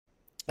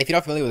If you're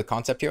not familiar with the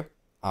concept here,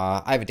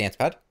 I have a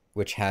Dancepad,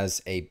 which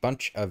has a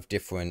bunch of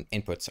different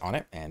inputs on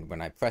it, and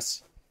when I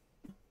press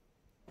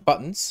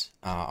buttons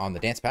on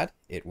the Dancepad,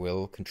 it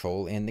will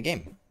control in the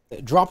game.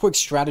 Dropwig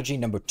strategy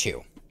number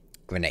 2,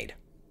 grenade.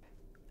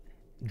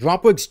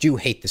 Dropwigs do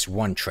hate this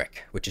one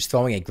trick, which is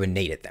throwing a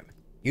grenade at them.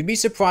 You'd be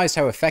surprised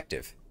how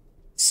effective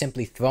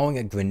simply throwing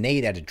a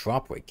grenade at a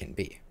dropwig can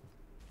be.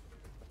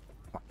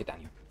 Come on, get down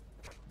here.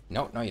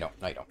 No, no you don't.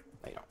 No you don't.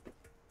 No you don't.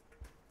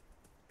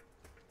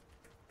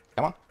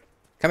 Come on.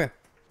 Come here.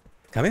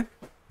 Come here.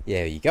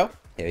 There you go.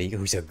 There you go.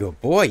 Who's a good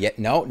boy? Yeah,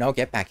 no, no,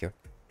 get back here.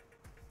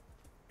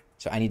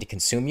 So I need to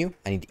consume you.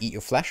 I need to eat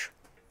your flesh.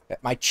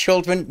 My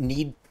children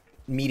need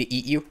me to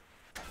eat you.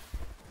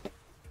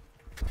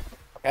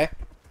 Okay?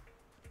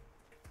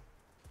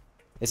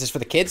 This is for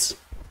the kids.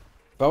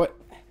 Throw it.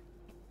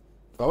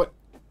 Throw it.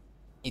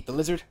 Eat the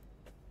lizard.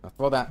 Now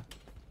throw that.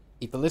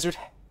 Eat the lizard.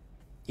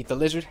 Eat the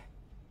lizard.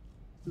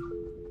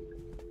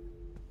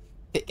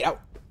 Hey, get out.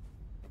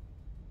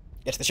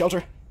 Get to the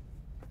shelter.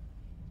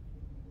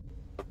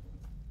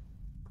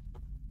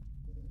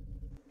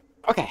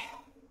 Okay.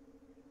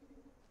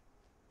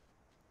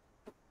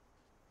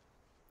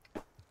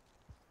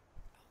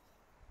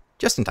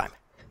 Just in time.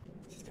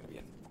 This is gonna be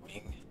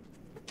annoying.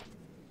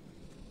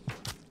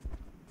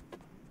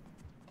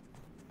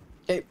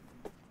 Okay.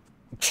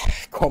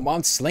 Come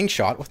on,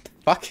 slingshot. What the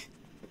fuck?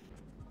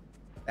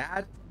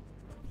 Bad.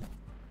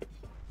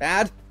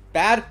 Bad.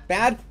 Bad.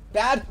 Bad.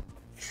 Bad.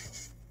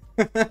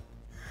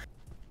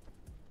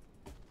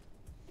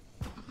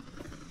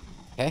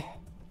 Okay.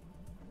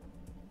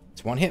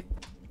 It's one hit.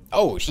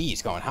 Oh,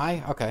 he's going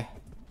high. Okay.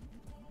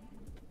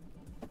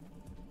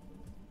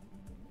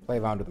 Play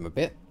around with him a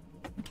bit.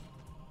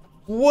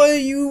 What are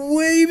you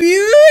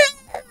waving?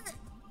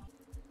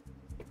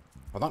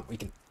 Hold on, we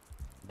can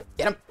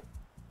get him.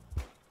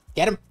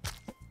 Get him.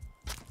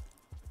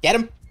 Get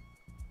him.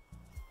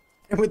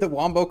 And with the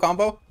wombo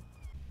combo.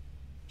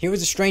 Here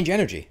was a strange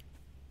energy.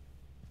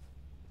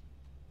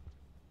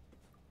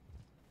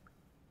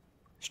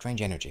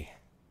 Strange energy.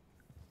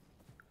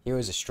 Here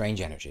is a strange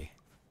energy.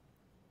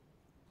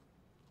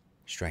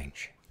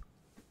 Strange.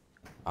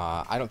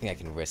 I don't think I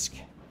can risk.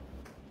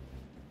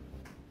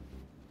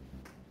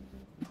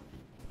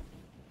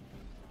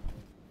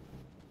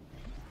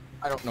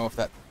 I don't know if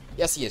that...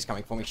 Yes, he is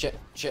coming for me. Shit,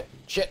 shit,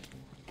 shit.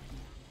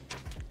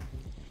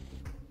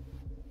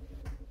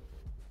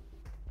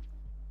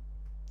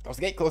 Close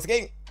the gate, close the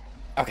gate.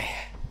 Okay.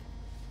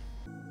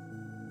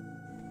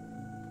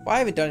 Well, I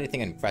haven't done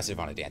anything impressive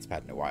on a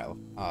Dancepad in a while.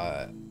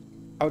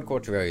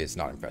 Hardcore Terraria is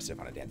not impressive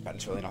on a Dancepad.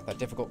 It's really not that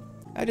difficult.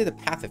 I did the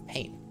Path of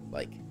Pain,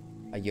 like,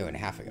 a year and a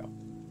half ago.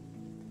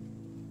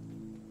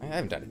 I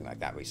haven't done anything like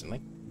that recently.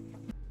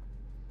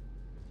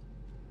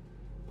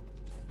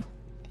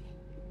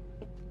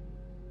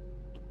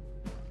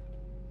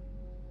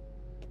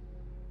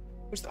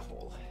 Where's the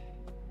hole?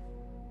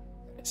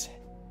 There it is.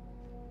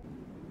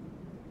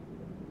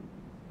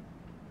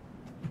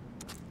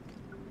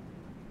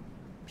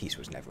 Peace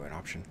was never an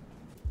option.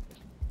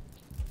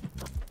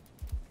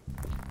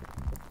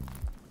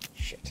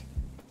 Shit.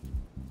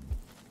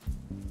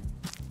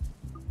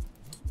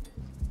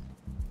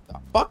 The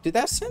fuck did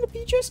that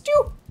centipede just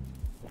do?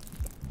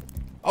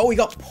 Oh, we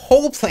got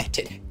pole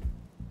planted.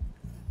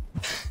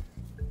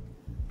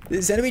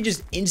 The centipede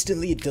just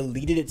instantly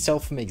deleted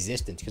itself from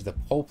existence because the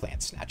pole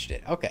plant snatched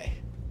it. Okay.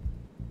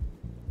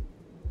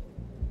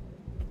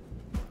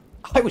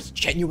 I was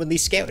genuinely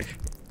scared.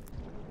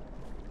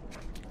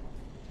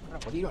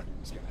 What are you doing,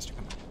 Scaremaster?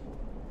 Come on.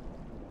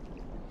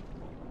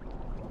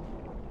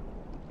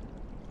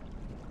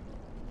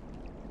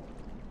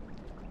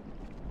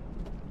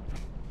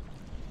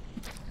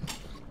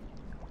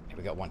 Okay,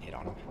 we got one hit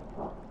on him.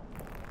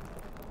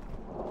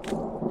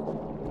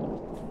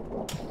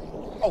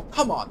 Oh,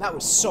 come on. That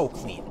was so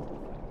clean.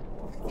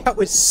 That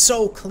was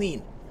so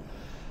clean.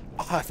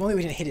 Oh, if only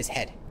we didn't hit his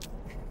head.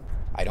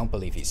 I don't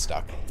believe he's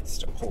stuck.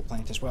 It's a pole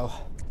plant as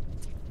well.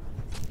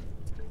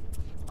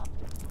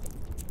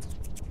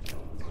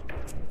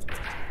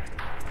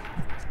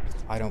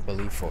 I don't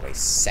believe for a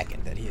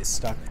second that he is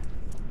stuck.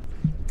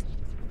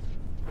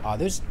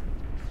 There's...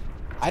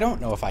 I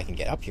don't know if I can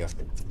get up here.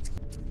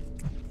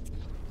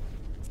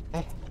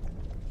 Hey.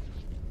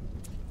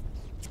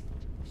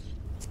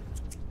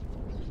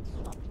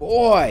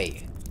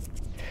 Boy!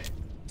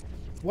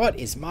 What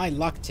is my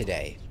luck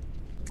today?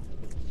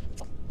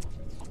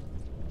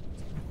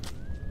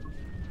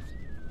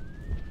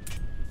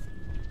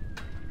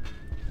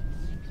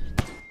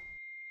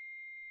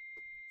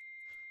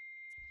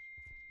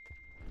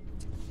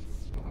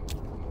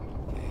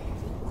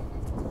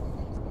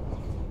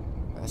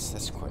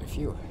 That's quite a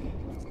few.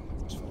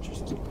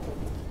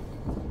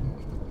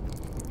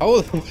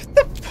 Oh, what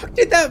the fuck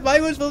did that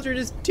Vibos Vulture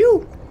just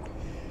do?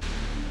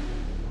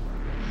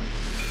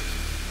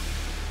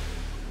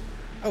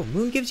 Oh,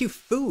 Moon gives you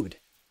food.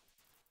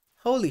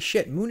 Holy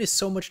shit, Moon is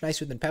so much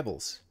nicer than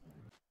Pebbles.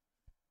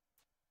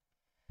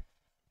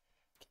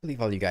 Can't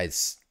believe all you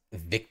guys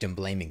victim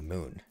blaming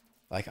Moon.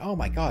 Like, oh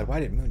my god,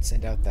 why did Moon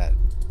send out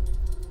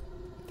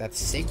that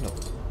signal?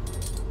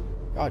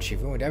 God, she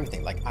ruined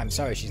everything. Like, I'm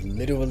sorry, she's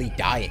literally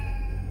dying.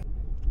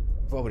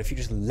 Bro, but if you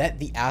just let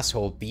the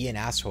asshole be an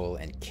asshole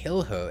and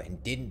kill her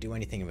and didn't do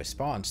anything in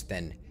response,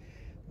 then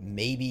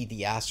maybe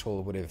the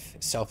asshole would have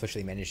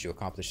selfishly managed to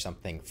accomplish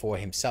something for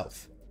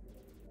himself.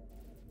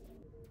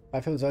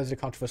 Five was always a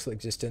controversial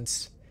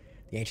existence.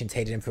 The ancients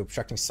hated him for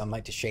obstructing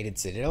sunlight to Shaded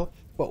Citadel.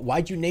 But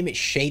why'd you name it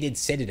Shaded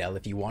Citadel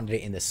if you wanted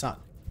it in the sun?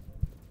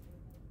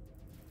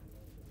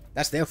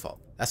 That's their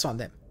fault. That's on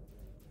them.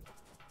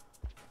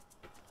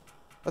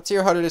 Let's hear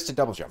how hard it is to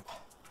double jump.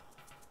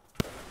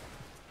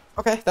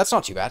 Okay, that's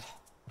not too bad.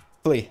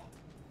 Flee.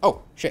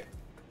 Oh, shit.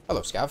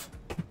 Hello, Scav.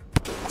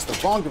 That's the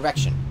wrong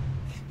direction.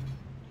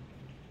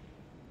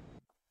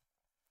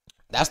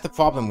 That's the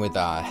problem with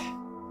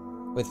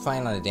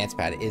playing on a dance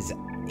pad, is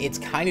it's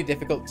kind of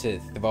difficult to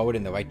throw it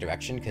in the right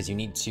direction, because you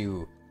need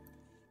to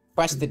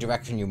press the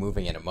direction you're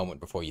moving in a moment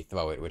before you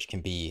throw it, which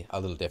can be a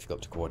little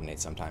difficult to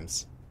coordinate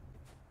sometimes.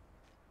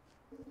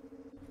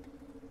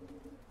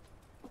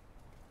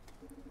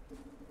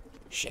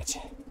 Shit.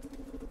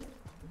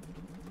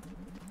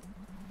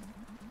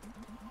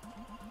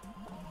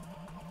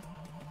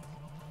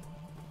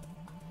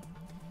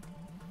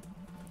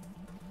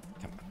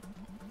 Come on.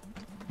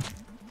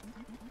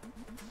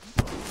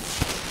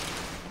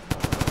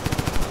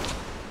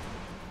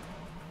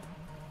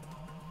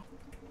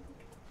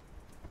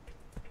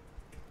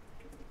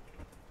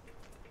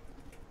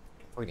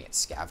 We're gonna get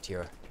scavved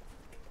here.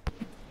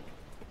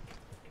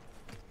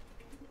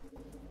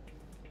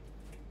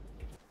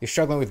 You're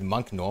struggling with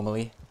Monk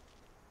normally?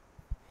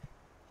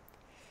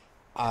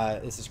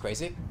 This is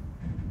crazy.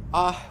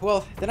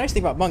 Well, the nice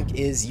thing about Monk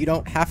is you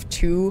don't have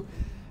to,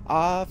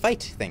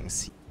 fight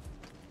things.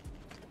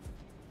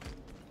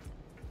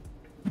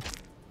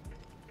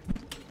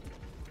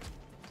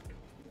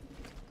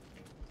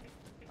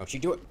 Don't you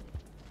do it.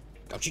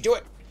 Don't you do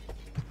it.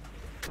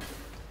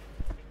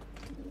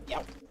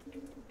 Yow.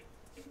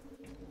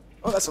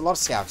 Oh, that's a lot of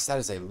scavs. That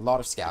is a lot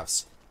of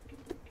scavs.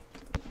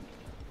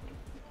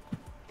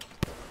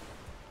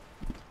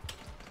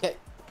 Okay.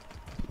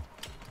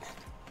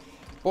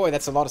 Boy,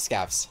 that's a lot of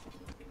scavs.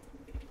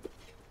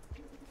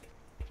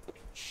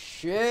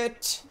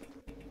 Shit.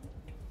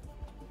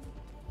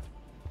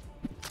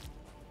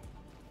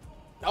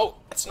 No,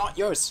 it's not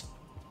yours.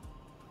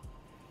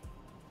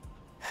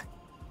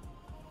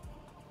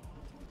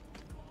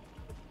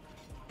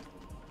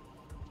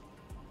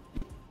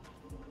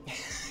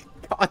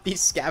 God,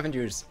 these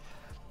scavengers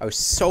are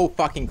so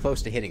fucking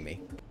close to hitting me.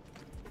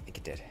 I think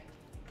it did.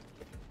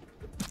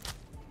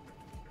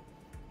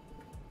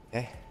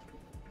 Okay.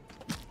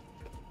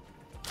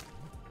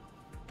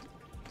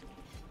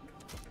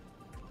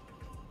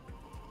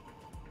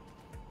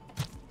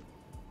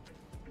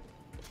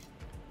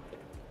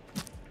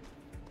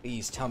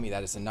 Please tell me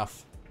that is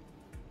enough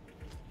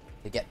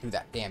to get through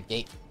that damn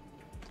gate.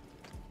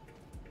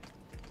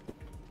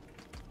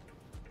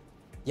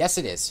 Yes,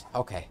 it is.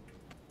 Okay.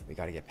 We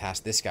gotta get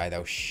past this guy,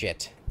 though.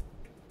 Shit.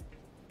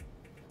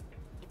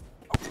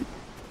 Okay.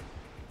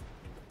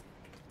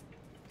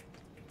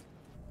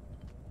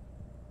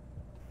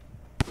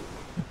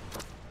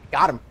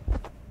 Got him.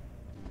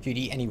 Do you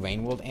eat any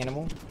rainworld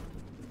animal?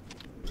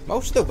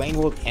 Most of the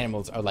rainworld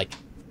animals are like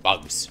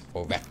bugs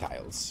or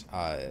reptiles.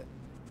 I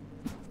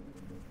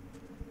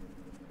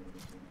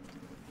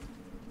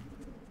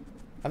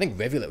think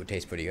rivulet would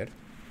taste pretty good.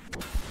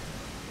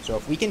 So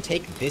if we can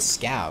take this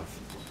scav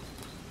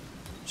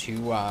to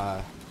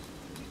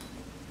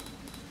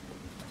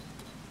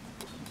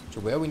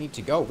where we need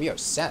to go, we are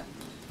set.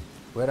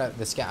 Where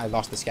the scav? I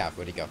lost the scav.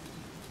 Where'd he go?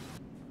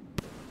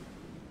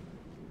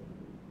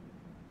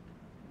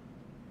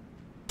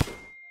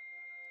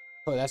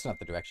 Oh, that's not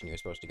the direction you were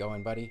supposed to go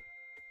in, buddy.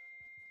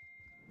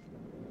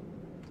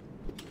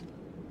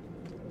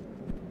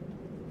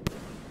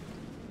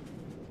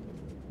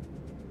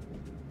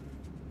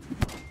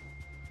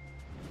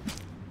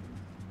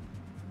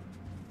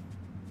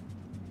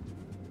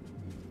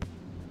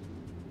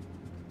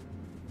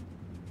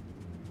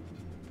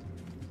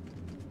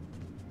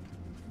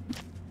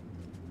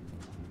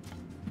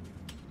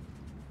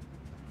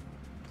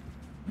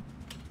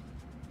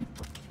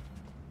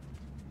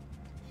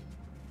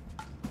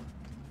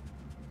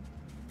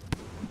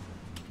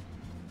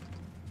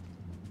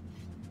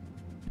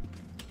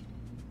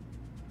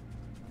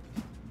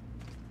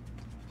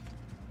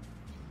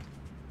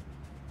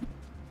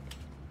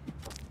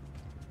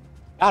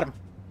 Got him.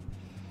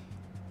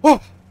 Oh!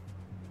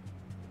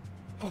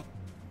 Oh!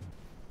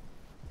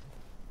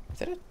 Is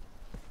that it?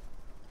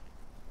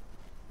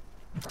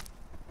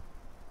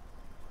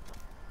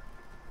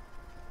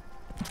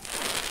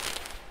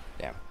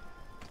 Damn.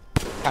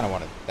 Kinda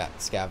wanted that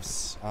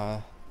scavs.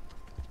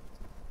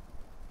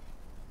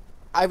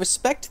 I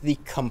respect the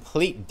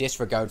complete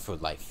disregard for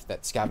life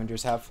that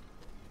scavengers have.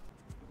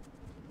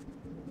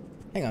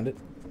 Hang on,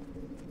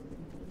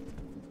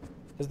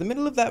 does the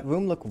middle of that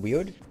room look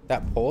weird?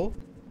 That pole?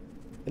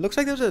 It looks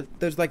like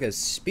there's like a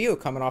spear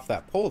coming off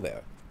that pole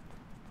there.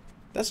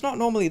 That's not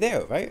normally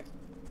there, right?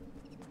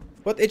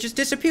 What? It just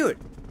disappeared.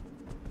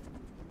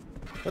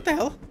 What the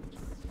hell?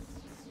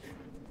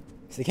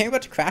 Is the game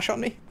about to crash on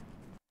me?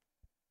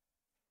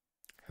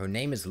 Her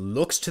name is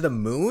Looks to the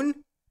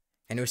Moon?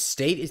 And her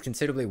state is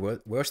considerably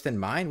worse than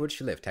mine? Where does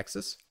she live?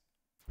 Texas?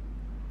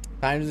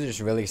 Sometimes they're just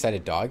really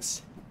excited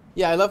dogs.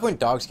 Yeah, I love when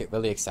dogs get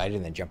really excited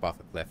and then jump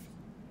off a cliff.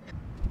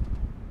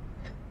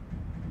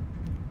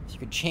 If you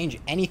could change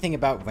anything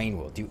about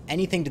Rainworld, do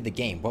anything to the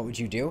game, what would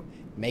you do?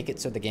 Make it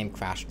so the game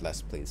crashed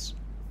less, please.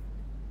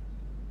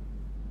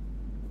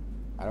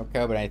 I don't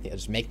care about anything.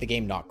 Just make the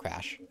game not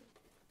crash.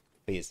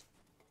 Please.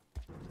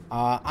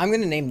 I'm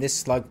going to name this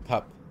slug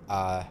pup,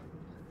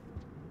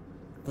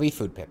 3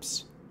 Food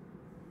Pips.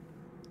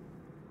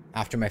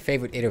 After my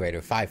favorite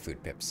iterator, 5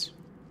 Food Pips.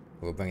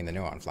 Who we're bringing the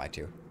Neuron Fly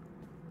to.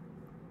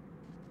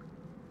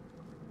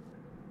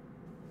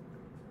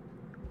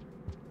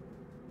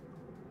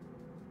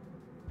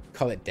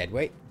 Call it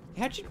deadweight?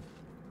 How'd you...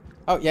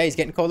 Oh, yeah, he's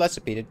getting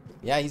coalescipeated.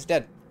 Yeah, he's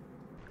dead.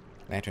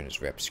 Lantern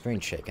is ripped. Screen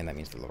shaking, that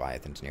means the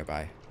Leviathan's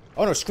nearby.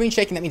 Oh no, screen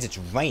shaking, that means it's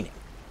raining.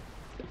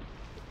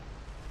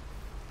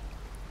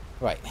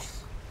 Right.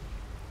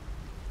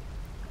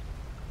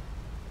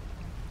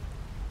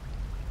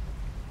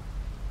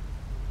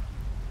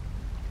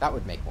 That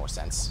would make more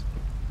sense.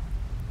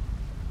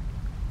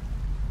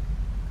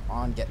 Come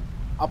on, get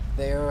up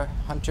there,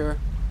 Hunter.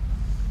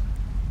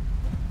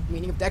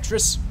 Meaning of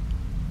dexterous.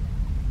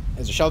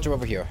 There's a shelter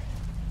over here.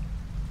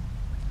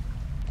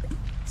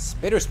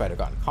 Spitter Spider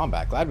got in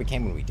combat. Glad we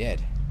came when we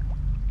did.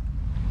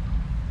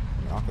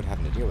 Awkward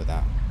having to deal with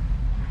that.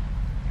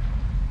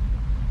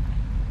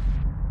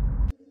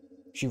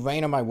 She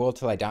rained on my world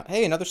till I down.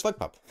 Hey, another slug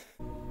pup.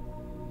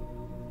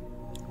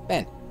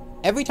 Ben,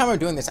 every time I'm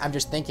doing this, I'm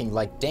just thinking,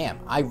 like, damn,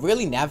 I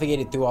really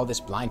navigated through all this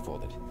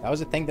blindfolded. That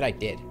was a thing that I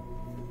did.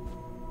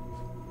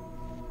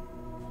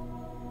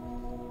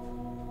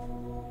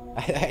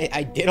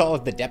 I did all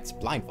of the depths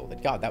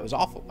blindfolded. God, that was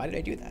awful. Why did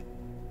I do that?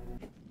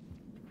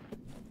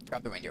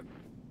 Grab the reindeer.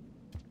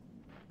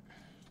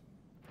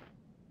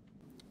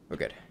 We're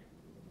good.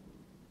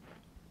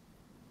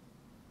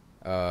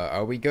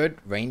 Are we good?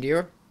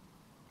 Reindeer?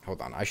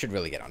 Hold on, I should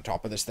really get on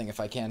top of this thing if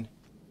I can.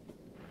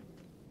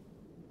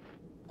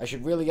 I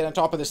should really get on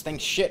top of this thing.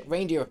 Shit,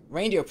 reindeer.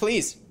 Reindeer,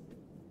 please.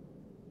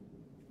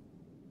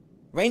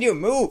 Reindeer,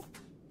 move!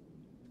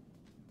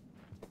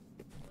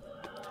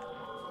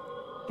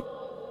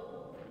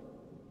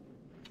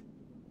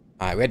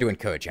 Alright, we had to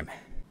encourage him.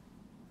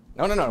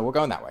 No, no, no, we're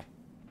going that way.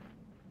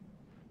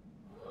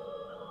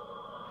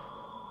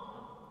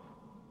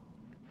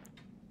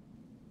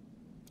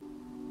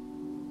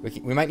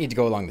 We might need to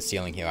go along the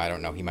ceiling here. I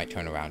don't know. He might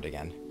turn around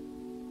again.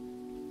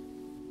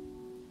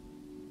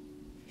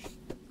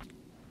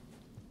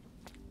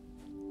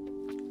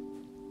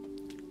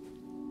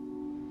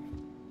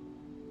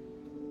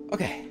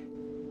 Okay.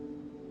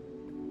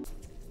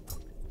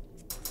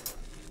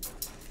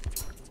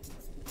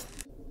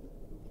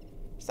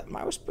 Is that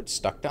mouse put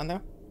stuck down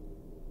there?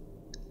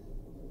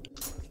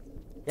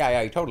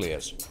 Yeah, he totally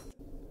is.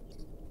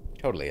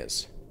 Totally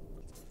is.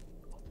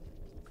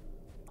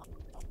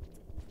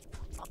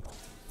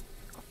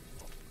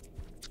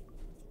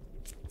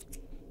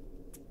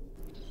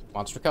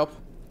 Monster Kelp,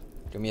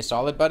 do me a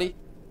solid, buddy.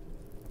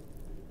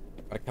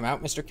 Wanna come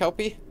out, Mr.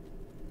 Kelpie?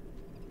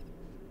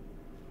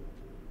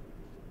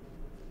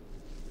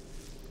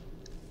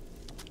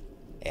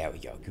 There we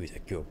go.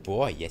 Good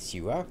boy. Yes,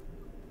 you are.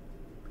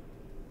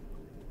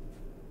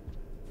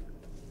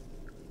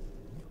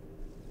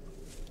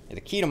 And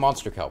the key to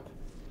Monster Kelp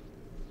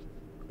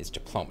is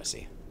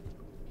diplomacy.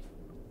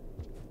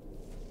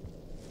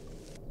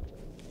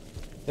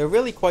 They're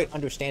really quite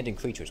understanding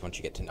creatures once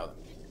you get to know them.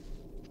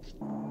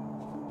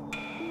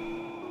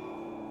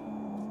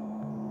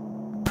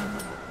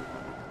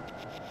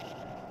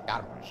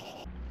 Got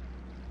him.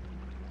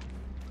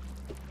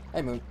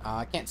 Hey, Moon.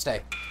 I can't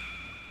stay.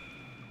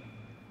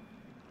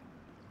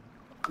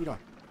 What are you doing?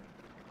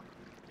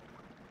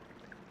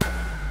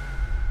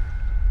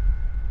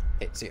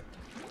 Okay, see you.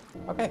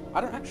 Okay,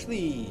 I don't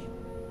actually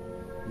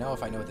know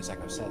if I know what this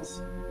echo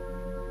says.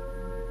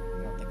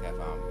 I don't think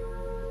I've,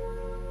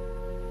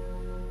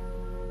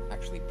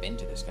 actually been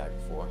to this guy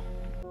before.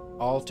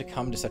 All to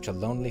come to such a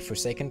lonely,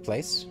 forsaken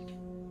place?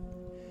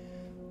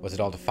 Was it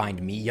all to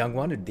find me, young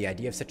one, or did the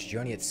idea of such a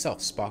journey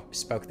itself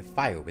spoke the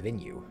fire within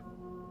you?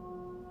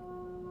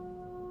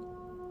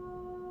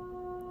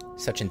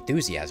 Such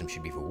enthusiasm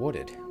should be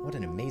rewarded. What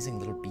an amazing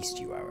little beast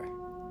you are.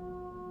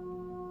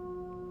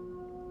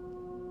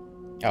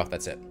 Oh,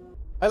 that's it.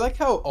 I like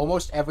how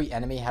almost every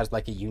enemy has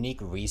like a unique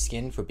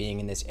reskin for being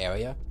in this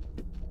area.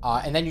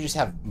 And then you just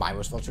have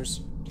Myros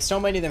Vultures. So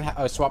many of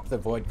them swap the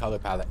Void color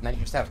palette, and then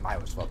you just have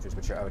Myros Vultures,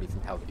 which are already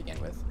from hell to begin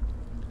with.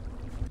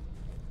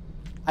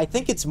 I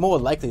think it's more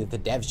likely that the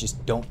devs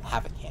just don't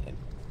have a canon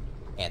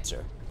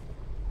answer.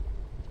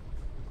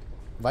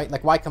 Right?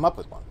 Like, why come up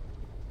with one?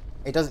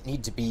 It doesn't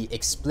need to be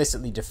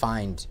explicitly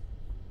defined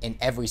in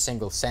every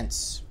single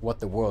sense what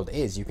the world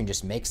is. You can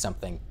just make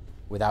something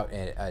without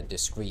a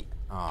discrete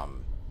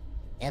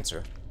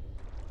answer.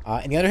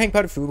 In the other hand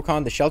part of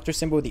Rubicon, the shelter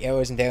symbol with the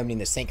arrows and there meaning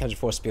the saint comes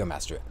before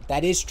Spearmaster.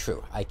 That is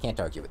true. I can't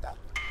argue with that.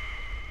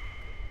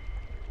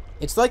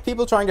 It's like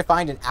people trying to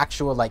find an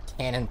actual, like,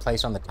 canon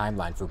place on the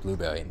timeline for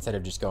Blueberry instead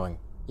of just going,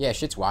 yeah,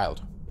 shit's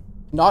wild.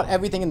 Not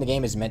everything in the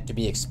game is meant to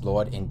be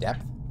explored in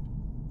depth.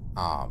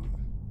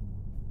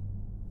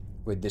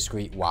 With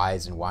discrete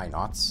whys and why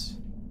nots.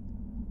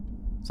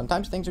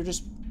 Sometimes things are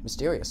just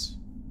mysterious.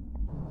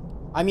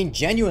 I mean,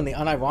 genuinely,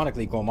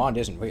 unironically, Gourmand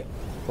isn't real.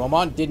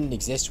 Gourmand didn't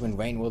exist when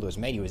Rain World was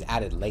made. He was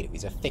added later.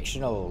 He's a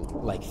fictional,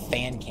 like,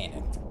 fan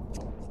canon.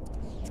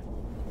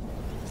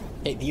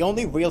 Okay, the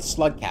only real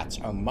slug cats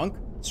are Monk,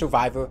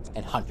 Survivor,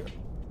 and Hunter.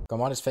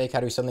 Gourmand is fake. How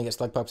do we suddenly get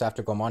slug pups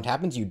after Gourmand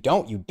happens? You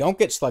don't. You don't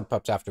get slug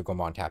pups after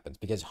Gourmand happens,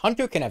 because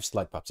Hunter can have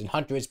slug pups, and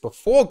Hunter is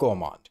before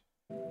Gourmand.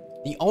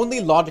 The only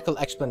logical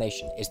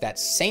explanation is that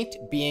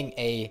Saint being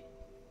a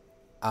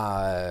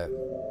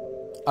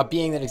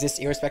being that exists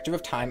irrespective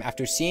of time,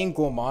 after seeing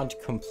Gourmand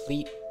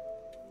complete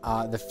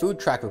the food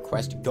tracker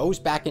quest, goes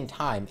back in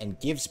time and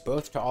gives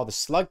birth to all the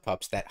slug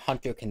pups that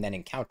Hunter can then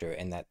encounter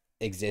and that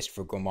exist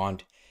for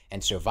Gourmand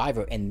and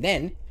Survivor, and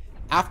then,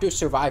 after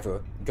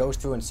Survivor, goes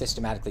through and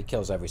systematically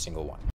kills every single one.